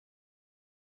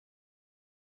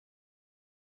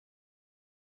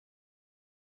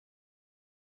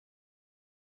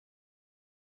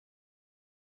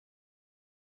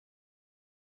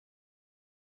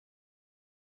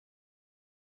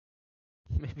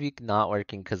Maybe not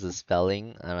working because of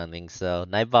spelling? I don't think so.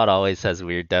 Nightbot always has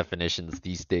weird definitions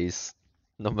these days,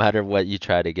 no matter what you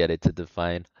try to get it to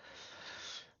define.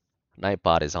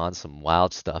 Nightbot is on some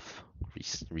wild stuff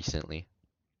recently.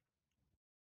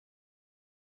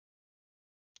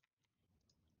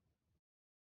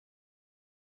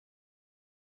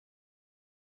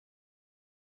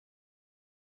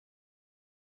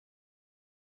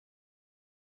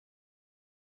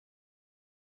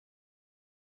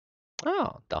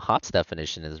 Oh, the HOTS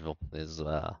definition is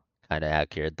kind of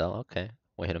accurate though. Okay,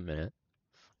 wait a minute.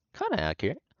 Kind of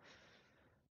accurate.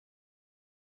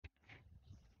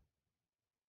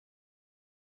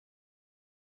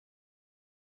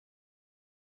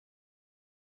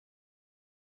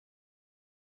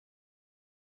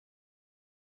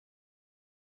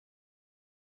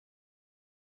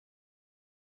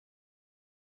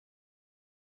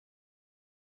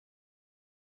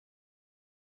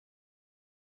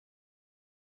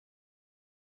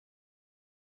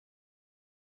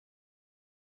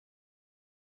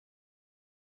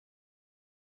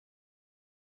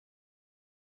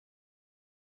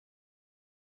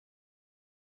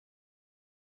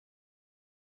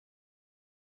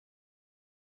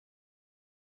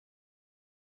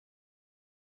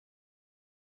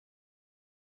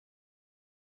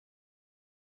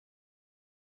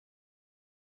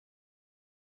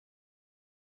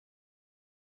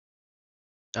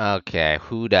 Okay,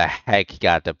 who the heck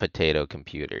got the potato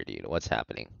computer, dude? What's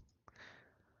happening?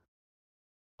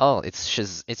 Oh, it's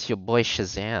your boy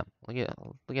Shazam. Look at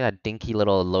that dinky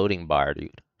little loading bar,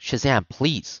 dude. Shazam,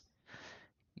 please.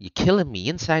 You're killing me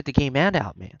inside the game and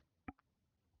out, man.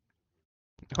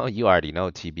 Oh, you already know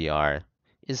TBR.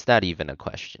 Is that even a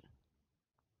question?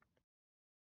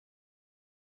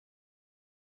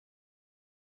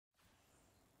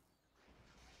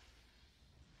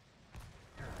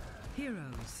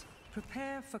 Heroes,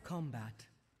 prepare for combat.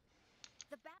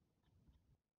 The bat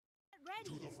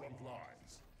ready. To the front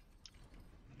lines.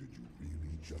 Did you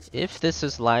really just If this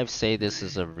is live, say this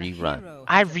is a rerun. hero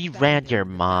I has reran your abandoned the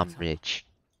mom, battle. Rich.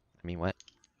 I mean, what?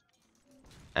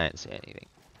 I didn't say anything.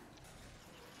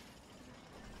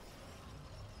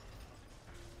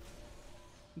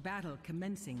 Battle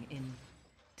commencing in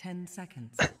 10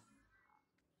 seconds.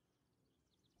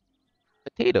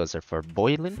 Potatoes are for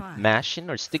boiling, 5, mashing,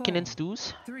 or sticking in 4,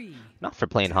 stews. 3, Not for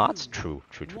playing 2, HOTS. True,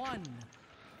 true, true, true. 1.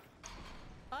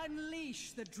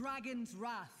 Unleash the dragon's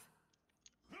wrath.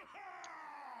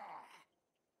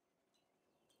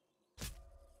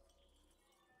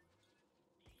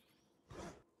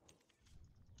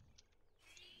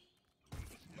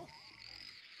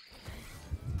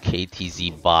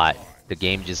 KTZ bot. The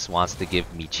game just wants to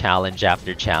give me challenge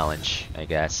after challenge, I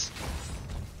guess.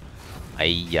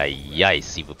 Aïe aïe aïe,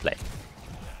 s'il vous plaît.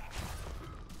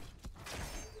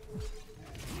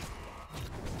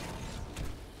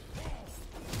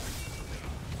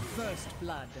 First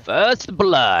blood. First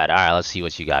blood. Alright, let's see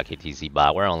what you got, KTZ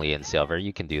bot. We're only in silver.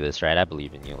 You can do this, right? I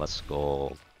believe in you. Let's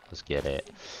go. Let's get it.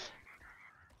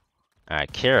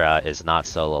 Alright, Kira is not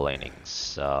solo laning,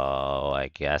 so I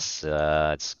guess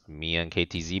it's me and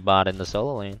KTZ bot in the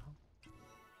solo lane.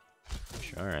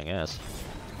 Sure, I guess.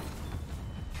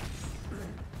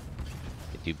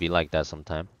 It do be like that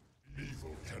sometime.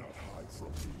 evil cannot hide from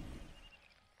me?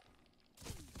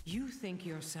 You think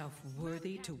yourself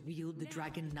worthy to wield the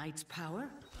Dragon Knight's power?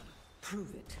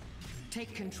 Prove it.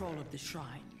 Take control of the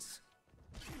shrines.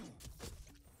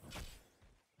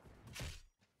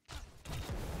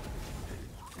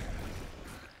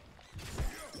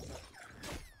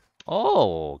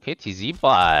 Oh, KTZ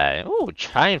bot. Oh,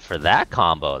 trying for that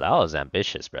combo. That was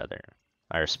ambitious, brother.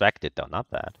 I respect it though, not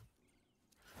bad.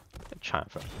 Trying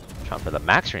for the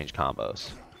max range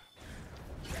combos.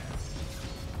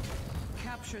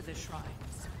 Capture the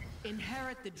shrines.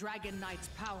 Inherit the Dragon Knight's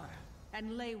power.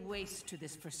 And lay waste to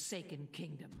this forsaken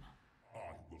kingdom. I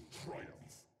will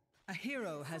triumph. A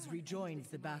hero has rejoined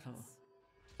the battle.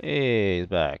 Hey, he's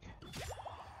back.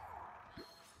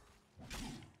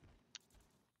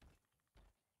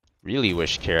 Really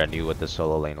wish Kara knew what the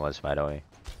solo lane was, by the way.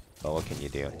 But what can you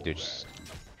do? Dude, just...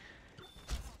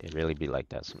 It really be like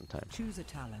that sometimes. Choose a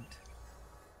talent.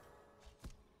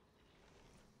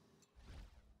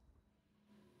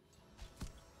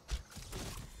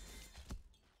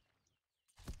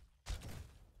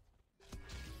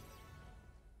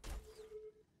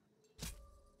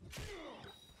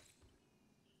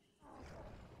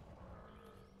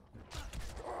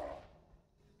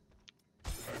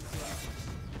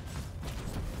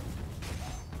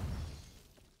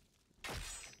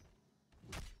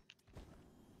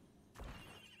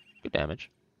 Good damage.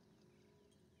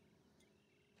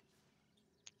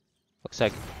 Looks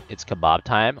like it's kebab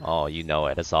time. Oh, you know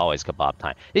it. It's always kebab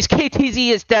time. This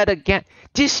KTZ is dead again.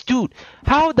 This dude.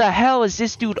 How the hell is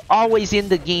this dude always in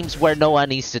the games where no one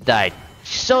needs to die?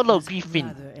 Solo griefing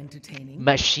Rather entertaining.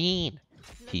 machine.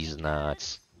 He's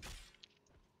nuts.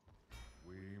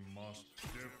 We must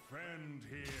defend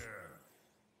here.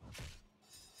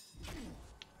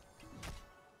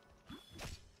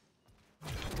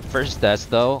 First death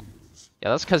though. Yeah,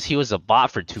 that's because he was a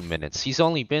bot for 2 minutes. He's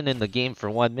only been in the game for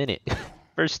 1 minute.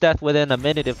 First death within a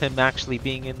minute of him actually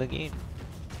being in the game.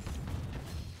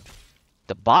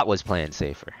 The bot was playing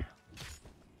safer.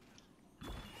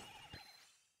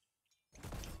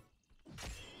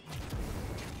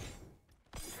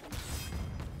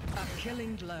 A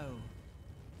killing blow.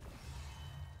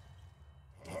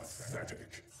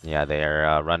 Pathetic. Yeah, they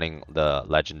are running the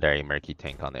legendary Murky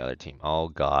tank on the other team. Oh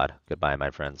god. Goodbye, my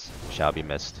friends. Shall be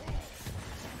missed.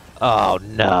 Oh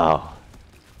no.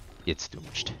 It's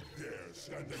doomed. Dare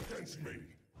stand against me.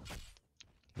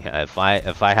 Yeah, if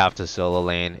I have to solo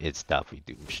lane, it's definitely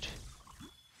doomed.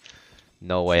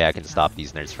 No way I can stop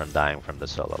these nerds from dying from the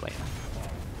solo lane.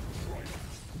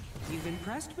 You've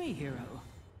impressed me, hero.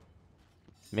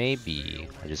 Maybe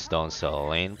I just don't solo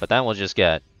lane, but then we'll just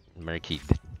get Murky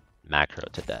macro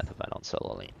to death if I don't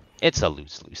solo lane. It's a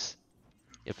lose-lose.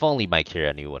 If only my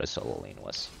Kira knew what a solo lane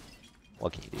was.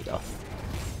 What can you do though?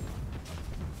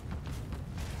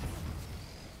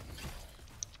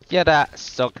 Yeah, that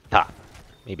soak top.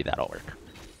 Maybe that'll work.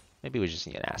 Maybe we just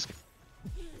need to ask him.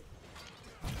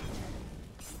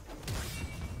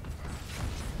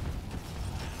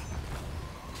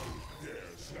 Dare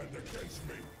stand against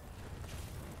me.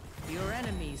 Your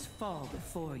enemies fall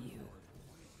before you.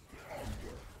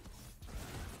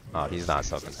 Oh, he's not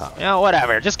soaking top. Yeah,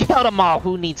 whatever. Just kill them all.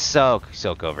 Who needs soak?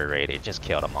 Soak overrated. Just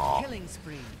kill them all. Killing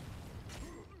spree.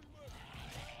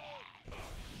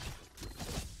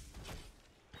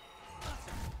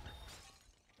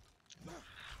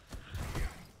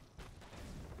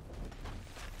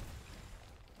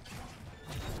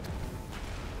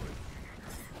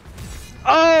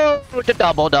 Oh, the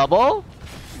double.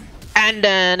 And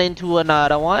then into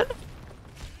another one.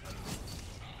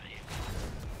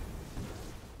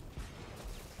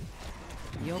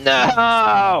 Your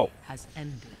No! has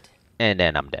ended. And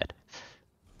then I'm dead.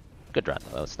 Good run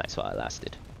though. That was nice while I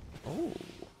lasted. Oh.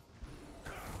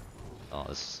 Oh,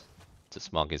 this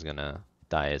monk is gonna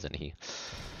die, isn't he?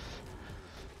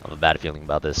 I have a bad feeling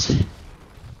about this.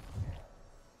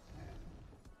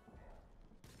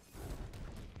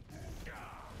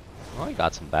 Oh, he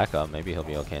got some backup. Maybe he'll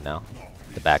be okay now.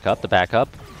 The backup.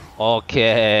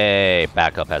 Okay,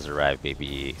 backup has arrived,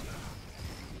 baby.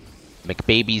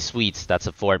 McBaby Sweets. That's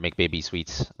a Ford McBaby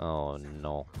Sweets. Oh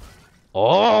no.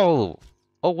 Oh!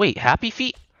 Oh wait, Happy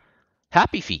Feet?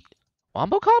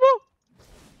 Wombo combo?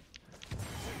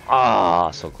 Ah,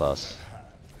 so close.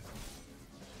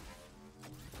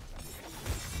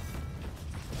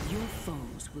 Your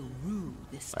foes will rue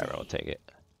this Alright, day. we'll take it.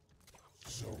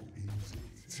 So easy.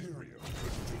 Tyrion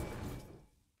couldn't do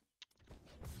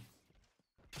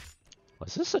it.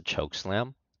 Was this a choke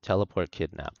slam? Teleport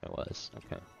kidnap it was.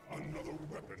 Okay. Another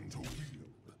weapon to wield.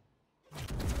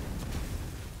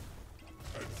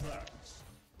 Advance.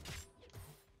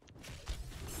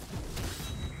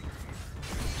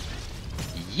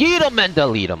 Yeet 'em and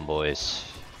delete 'em, boys.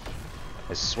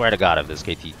 I swear to God, if this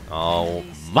KT. Oh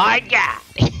my God!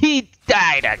 He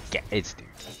died again. It's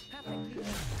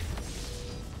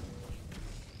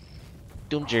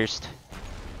Doomjurst.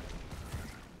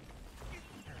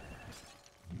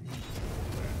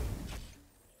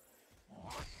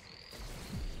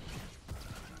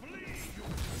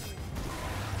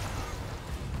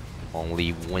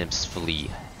 Only wimps flee.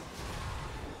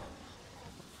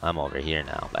 I'm over here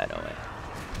now, by the way.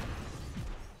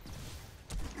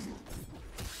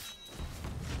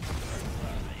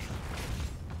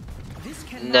 This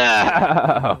cannot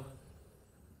No!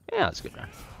 Yeah, that's a good run.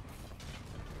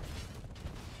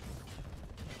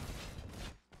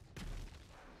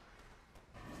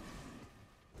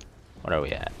 What are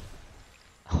we at?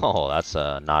 Oh, that's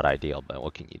not ideal, but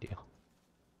what can you do?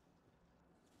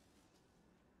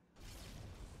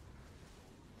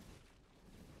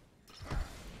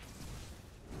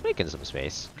 Making some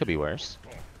space. Could be worse.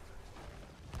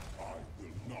 I will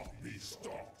not be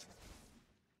stopped.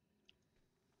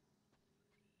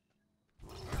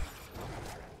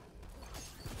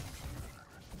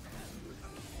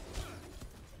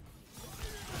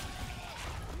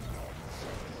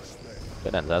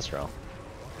 Good ancestral.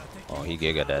 Oh, he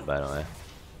giga dead, by the way.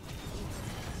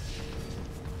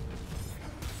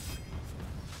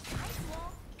 Ice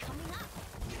wall coming up.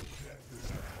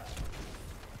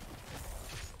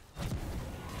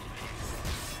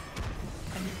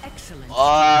 excellent.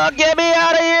 Oh, get me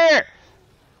out of here!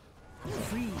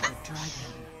 Free the dragon.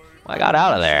 I got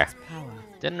out of there. Its power.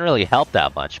 Didn't really help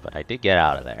that much, but I did get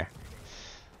out of there.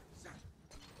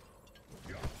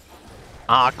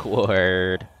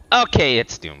 Awkward. Okay,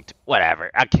 it's doomed.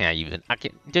 Whatever. I can't even. I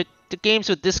can't. The games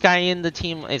with this guy in the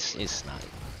team, it's not.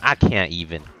 I can't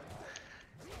even.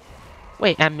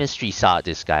 Wait, and Mystery saw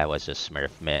this guy was a Smurf,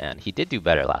 man. He did do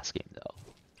better last game, though.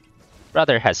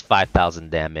 Brother has 5,000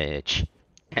 damage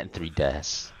and 3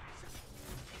 deaths.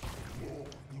 More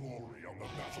glory on the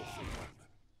battlefield.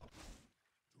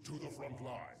 To the front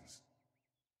lines.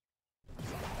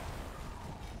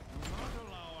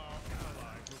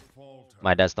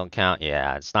 My deaths don't count?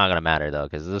 Yeah, it's not gonna matter, though,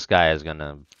 because this guy is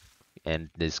gonna end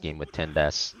this game with 10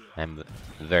 deaths. I'm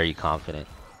very confident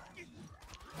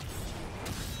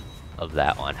of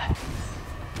that one.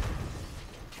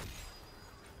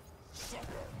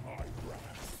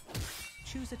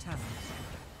 Choose a talent.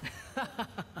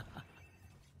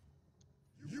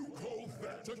 You call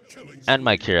that a killing And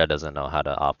my Kira doesn't know how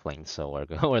to offlane, so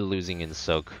we're losing in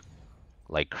soak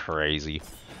like crazy.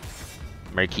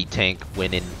 Murky tank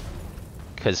winning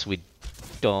because we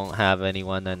don't have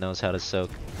anyone that knows how to soak.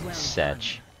 Well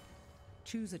Setch. done.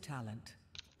 Choose a talent.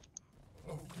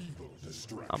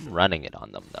 I'm running it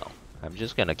on them though. I'm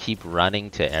just gonna keep running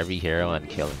to every hero and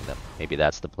killing them. Maybe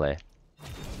that's the play.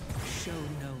 Show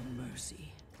no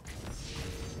mercy.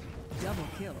 Double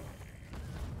kill.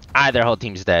 Their whole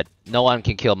team's dead. No one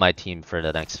can kill my team for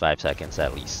the next 5 seconds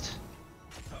at least.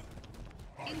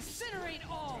 Incinerate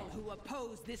all who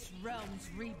oppose this realm's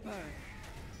rebirth.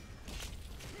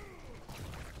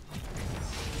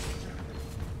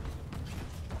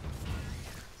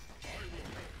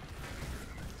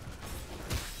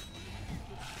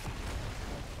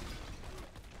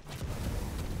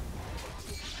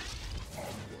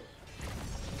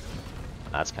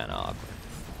 That's kind of awkward.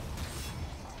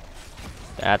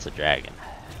 That's a dragon.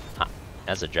 Huh.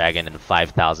 That's a dragon and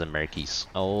 5,000 Murkies.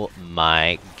 Oh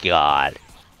my god.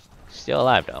 Still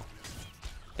alive though.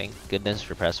 Thank goodness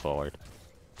for press forward.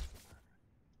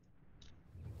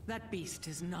 That beast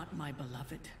is not my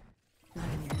beloved. Not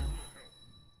anymore.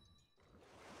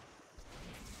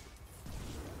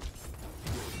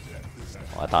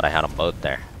 Well, I thought I had them both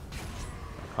there.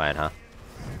 Quiet, huh?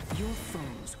 Your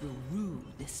foes will rue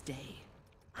this day.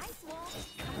 Ice wall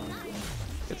coming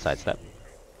live. Good sidestep.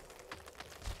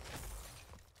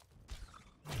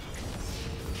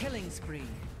 Killing spree.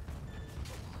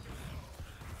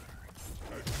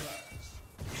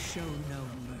 Show no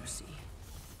mercy.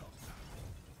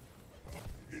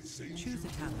 Choose a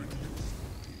talent.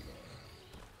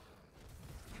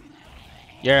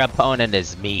 Your opponent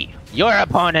is me. Your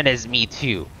opponent is me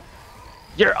too.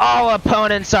 Your all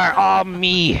opponents are all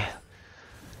me.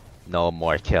 No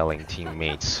more killing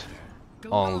teammates.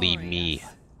 Only me.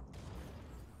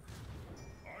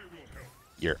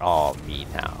 You're all me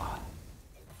now.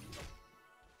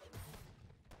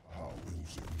 How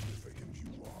insignificant you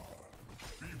are.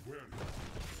 Be wary.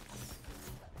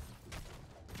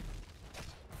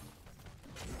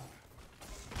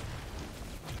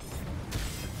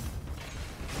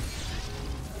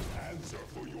 Answer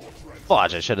for your threat.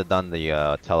 Fudge, I should have done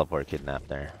the teleport kidnap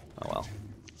there. Oh well.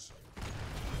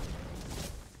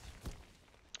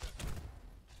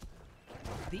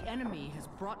 The enemy has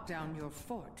brought down your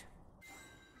fort.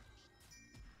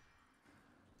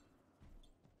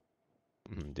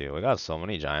 Dude, we got so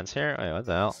many giants here. Wait, what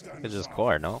the hell? It's just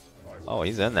core, no? Oh,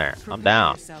 he's in there. I'm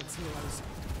down. Yourselves, heroes.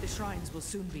 The shrines will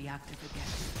soon be active again.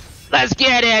 Let's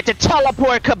get it! The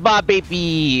teleport kebab,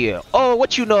 baby! Oh,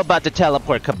 what you know about the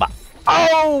teleport kebab?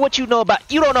 Oh, what you know about...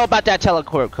 You don't know about that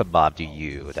teleport kebab, do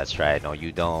you? That's right. No,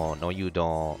 you don't. No, you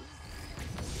don't.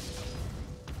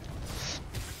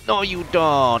 No, you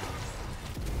don't.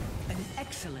 An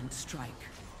excellent strike.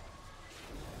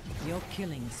 Your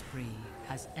killing spree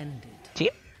has ended.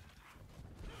 Tip.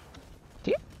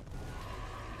 Tip.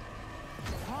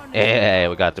 Hey,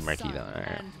 we got the Murky though.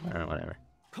 Alright, whatever.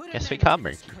 Guess we got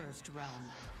Murky.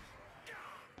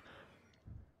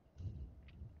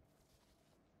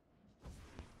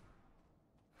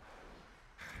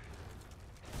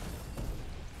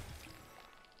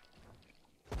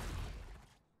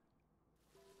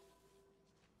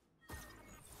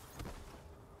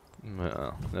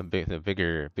 Well, the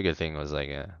bigger thing was like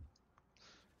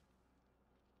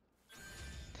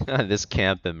this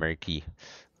camp and Murky.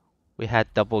 We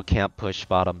had double camp push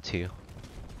bottom too.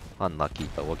 Unlucky,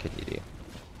 but what can you do?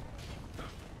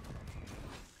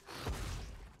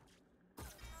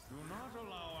 Do not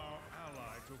allow our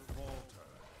ally to falter.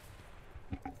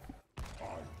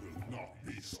 I will not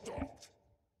be stopped.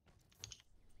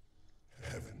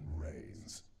 Heaven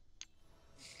reigns.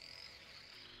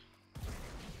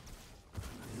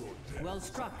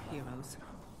 struck, heroes.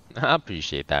 I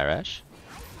appreciate that, Rash.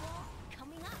 Ice wall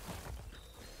coming up.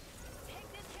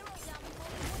 Take this hero down before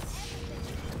we lose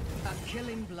everything. A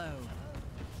killing blow.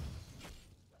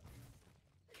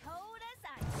 Cold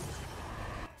as ice.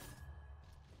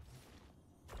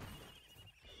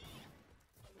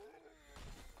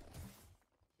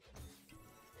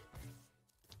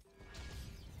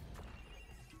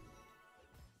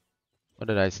 What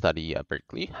did I study at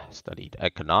Berkeley? I studied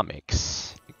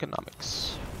economics.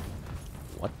 Economics.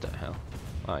 What the hell?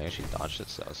 Oh, I actually dodged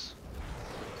this cells.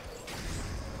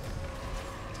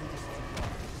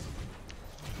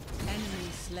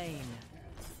 Enemy slain.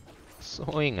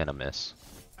 Swing and a miss.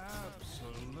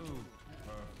 Absolute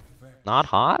perfect. Not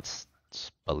HOTS?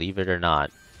 Believe it or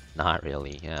not. Not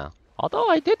really, yeah. Although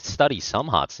I did study some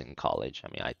HOTS in college. I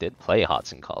mean, I did play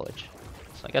HOTS in college.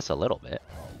 So I guess a little bit.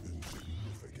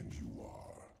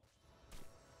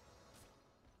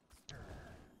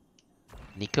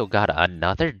 Nico got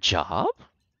another job?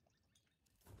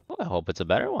 Oh, I hope it's a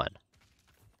better one.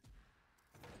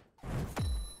 I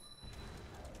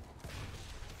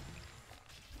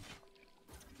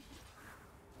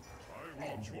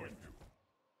will join you.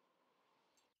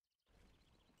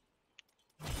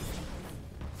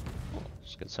 Oh,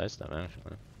 it's a good size stuff,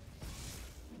 actually.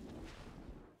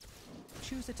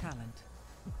 Choose a talent.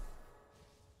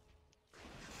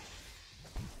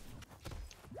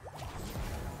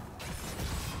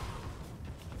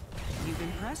 You've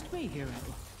impressed me, hero.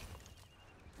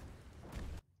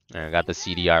 I got the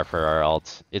CDR for our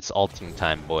ult. It's ulting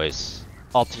time, boys.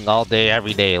 Ulting all day,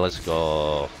 every day. Let's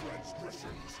go.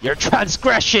 Your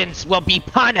transgressions will be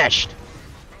punished!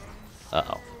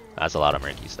 Uh-oh. That's a lot of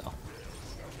Murkies, though.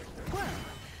 Well,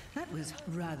 that was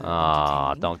rather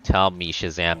Aw, entertaining. don't tell me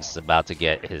Shazam's about to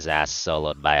get his ass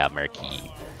soloed by a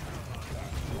Murky.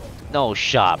 No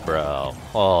shot, bro.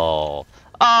 Oh.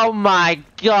 Oh my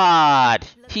god!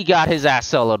 He got his ass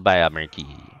soloed by a Murky.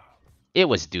 It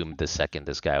was doomed the second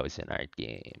this guy was in our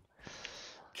game.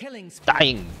 Killing spree.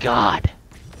 Dying god!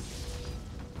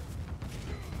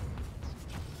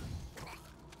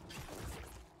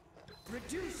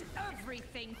 Reduce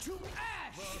everything to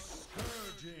ash. The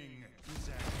scourging is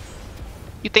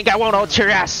at You think I won't ult your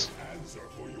ass?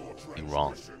 You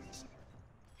wrong.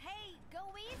 Hey, go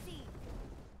easy.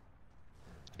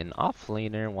 An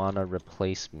offlaner wanna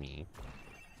replace me.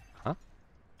 Huh?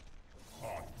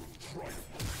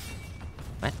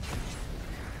 What?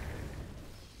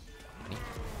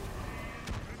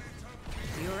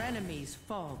 Your enemies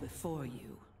fall before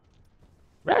you.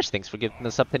 Rash, thanks for giving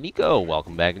this up to Nico.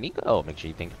 Welcome back, Nico. Make sure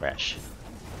you thank Rash.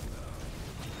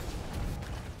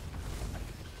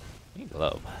 Hey,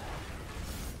 globe.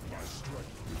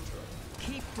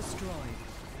 Keep destroyed.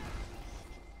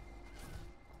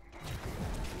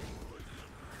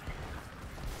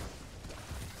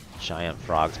 Giant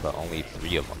frogs, but only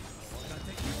 3 of them.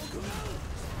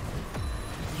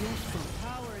 Your full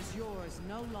power is yours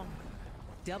no longer.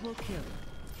 Double kill.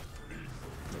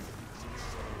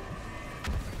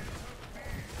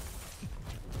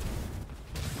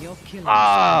 Your killing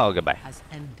Oh, goodbye. has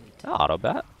ended. Auto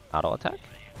bat? Auto attack?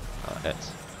 Oh, it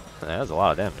hits. That was a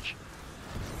lot of damage.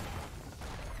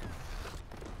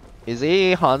 Is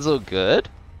a Hanzo good?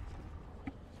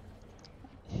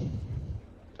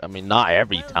 I mean, not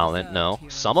every Well talent, deserved, no.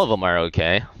 heroes. Some of them are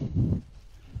okay.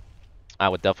 I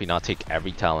would definitely not take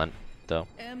every talent, though.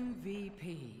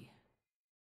 MVP.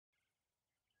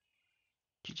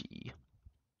 GG.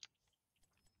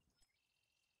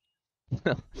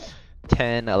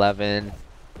 10, 11,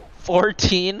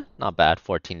 14. Not bad,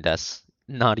 14 deaths.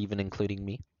 Not even including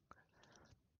me.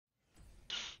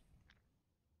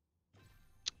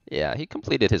 Yeah, he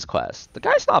completed his quest. The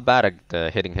guy's not bad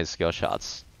at hitting his skill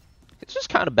shots. It's just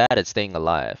kind of bad at staying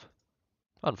alive.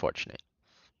 Unfortunate.